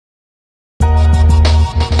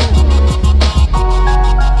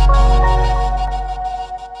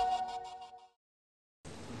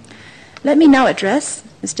Let me now address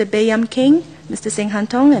Mr. Bae Yam King, Mr. Seng Han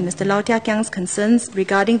Tong, and Mr. Lau Tia Kiang's concerns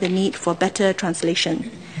regarding the need for better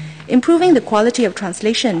translation. Improving the quality of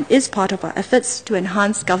translation is part of our efforts to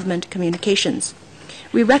enhance government communications.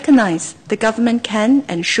 We recognize the government can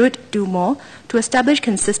and should do more to establish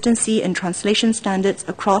consistency in translation standards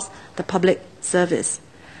across the public service.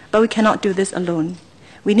 But we cannot do this alone.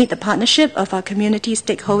 We need the partnership of our community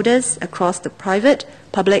stakeholders across the private,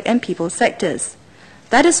 public, and people sectors.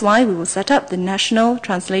 That is why we will set up the National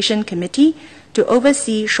Translation Committee to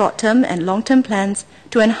oversee short-term and long-term plans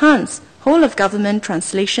to enhance whole-of-government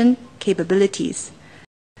translation capabilities.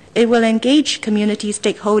 It will engage community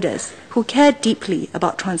stakeholders who care deeply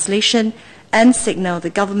about translation and signal the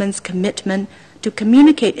government's commitment to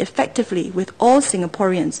communicate effectively with all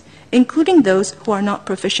Singaporeans, including those who are not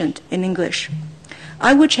proficient in English.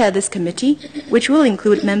 I will chair this committee, which will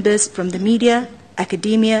include members from the media,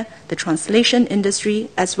 academia, the translation industry,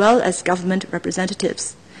 as well as government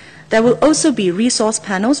representatives. There will also be resource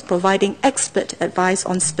panels providing expert advice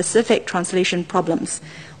on specific translation problems,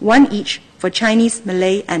 one each for Chinese,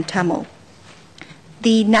 Malay, and Tamil.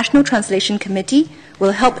 The National Translation Committee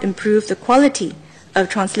will help improve the quality of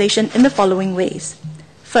translation in the following ways.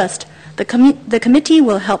 First, the committee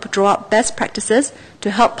will help draw up best practices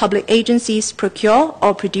to help public agencies procure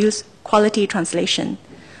or produce quality translation.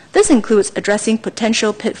 This includes addressing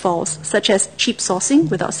potential pitfalls such as cheap sourcing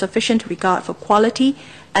without sufficient regard for quality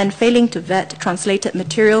and failing to vet translated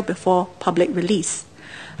material before public release.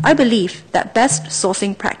 I believe that best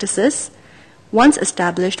sourcing practices, once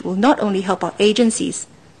established, will not only help our agencies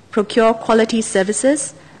procure quality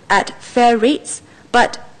services at fair rates,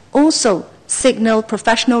 but also signal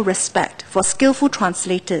professional respect for skillful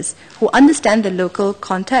translators who understand the local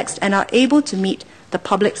context and are able to meet the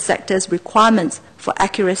public sector's requirements for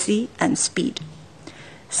accuracy and speed.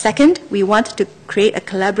 Second, we want to create a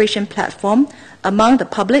collaboration platform among the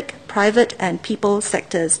public, private, and people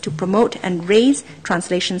sectors to promote and raise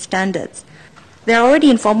translation standards. There are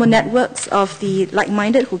already informal networks of the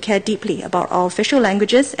like-minded who care deeply about our official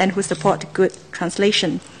languages and who support good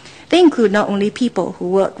translation. They include not only people who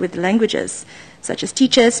work with languages, such as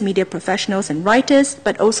teachers, media professionals, and writers,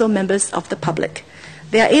 but also members of the public.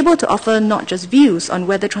 They are able to offer not just views on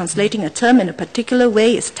whether translating a term in a particular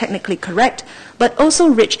way is technically correct, but also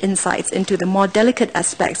rich insights into the more delicate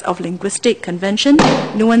aspects of linguistic convention,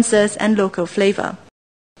 nuances, and local flavor.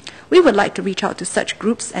 We would like to reach out to such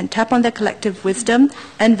groups and tap on their collective wisdom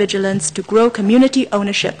and vigilance to grow community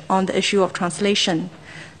ownership on the issue of translation.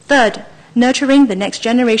 Third, nurturing the next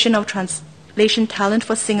generation of translation talent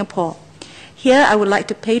for Singapore. Here I would like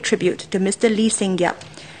to pay tribute to Mr. Lee Seng Yap,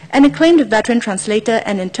 an acclaimed veteran translator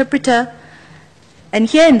and interpreter. And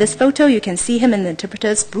here in this photo, you can see him in the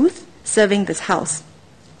interpreter's booth serving this house.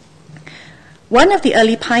 One of the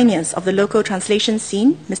early pioneers of the local translation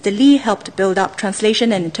scene, Mr. Lee helped build up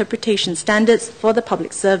translation and interpretation standards for the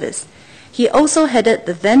public service. He also headed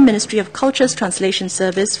the then Ministry of Culture's translation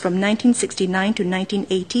service from 1969 to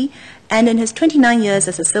 1980, and in his 29 years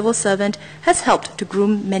as a civil servant has helped to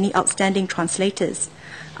groom many outstanding translators.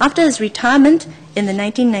 After his retirement in the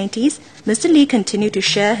 1990s, Mr. Lee continued to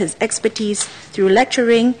share his expertise through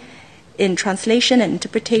lecturing in translation and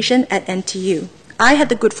interpretation at NTU. I had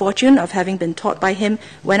the good fortune of having been taught by him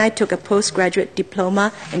when I took a postgraduate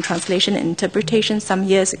diploma in translation and interpretation some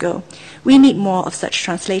years ago. We need more of such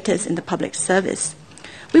translators in the public service.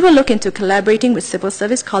 We will look into collaborating with Civil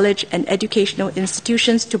Service College and educational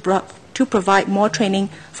institutions to provide more training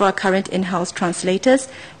for our current in-house translators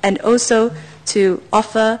and also to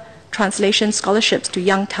offer translation scholarships to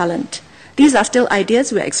young talent. These are still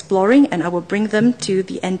ideas we're exploring, and I will bring them to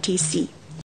the NTC.